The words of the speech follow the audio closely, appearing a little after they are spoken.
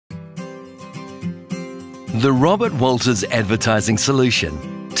The Robert Walters Advertising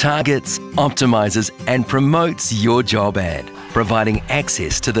Solution targets, optimizes and promotes your job ad, providing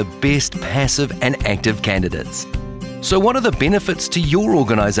access to the best passive and active candidates. So what are the benefits to your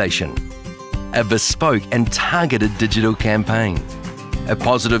organisation? A bespoke and targeted digital campaign, a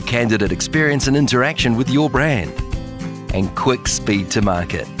positive candidate experience and interaction with your brand, and quick speed to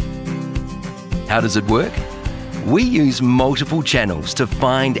market. How does it work? We use multiple channels to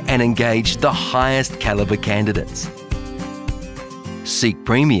find and engage the highest caliber candidates. Seek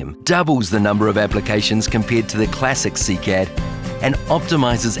Premium doubles the number of applications compared to the classic Seek ad and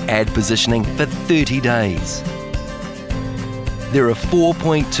optimises ad positioning for 30 days. There are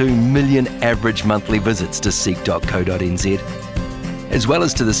 4.2 million average monthly visits to seek.co.nz, as well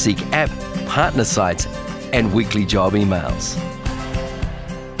as to the Seek app, partner sites and weekly job emails.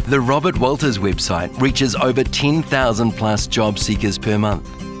 The Robert Walters website reaches over 10,000 plus job seekers per month.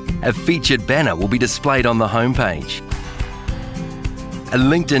 A featured banner will be displayed on the homepage. A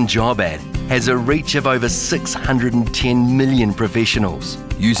LinkedIn job ad has a reach of over 610 million professionals.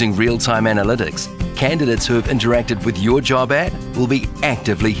 Using real-time analytics, candidates who have interacted with your job ad will be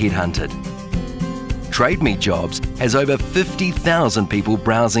actively headhunted. TradeMe Jobs has over 50,000 people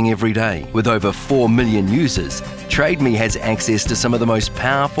browsing every day. With over 4 million users, TradeMe has access to some of the most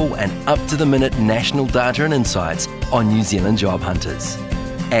powerful and up-to-the-minute national data and insights on New Zealand job hunters.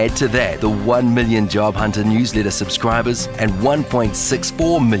 Add to that the 1 million Job Hunter newsletter subscribers and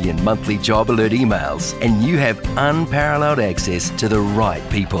 1.64 million monthly job alert emails, and you have unparalleled access to the right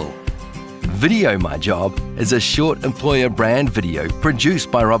people. Video My Job is a short employer brand video produced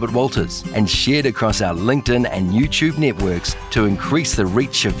by Robert Walters and shared across our LinkedIn and YouTube networks to increase the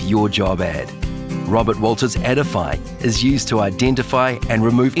reach of your job ad. Robert Walters Adify is used to identify and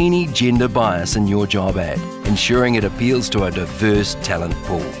remove any gender bias in your job ad, ensuring it appeals to a diverse talent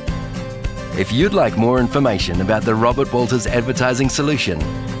pool. If you'd like more information about the Robert Walters Advertising Solution,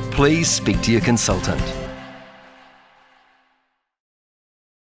 please speak to your consultant.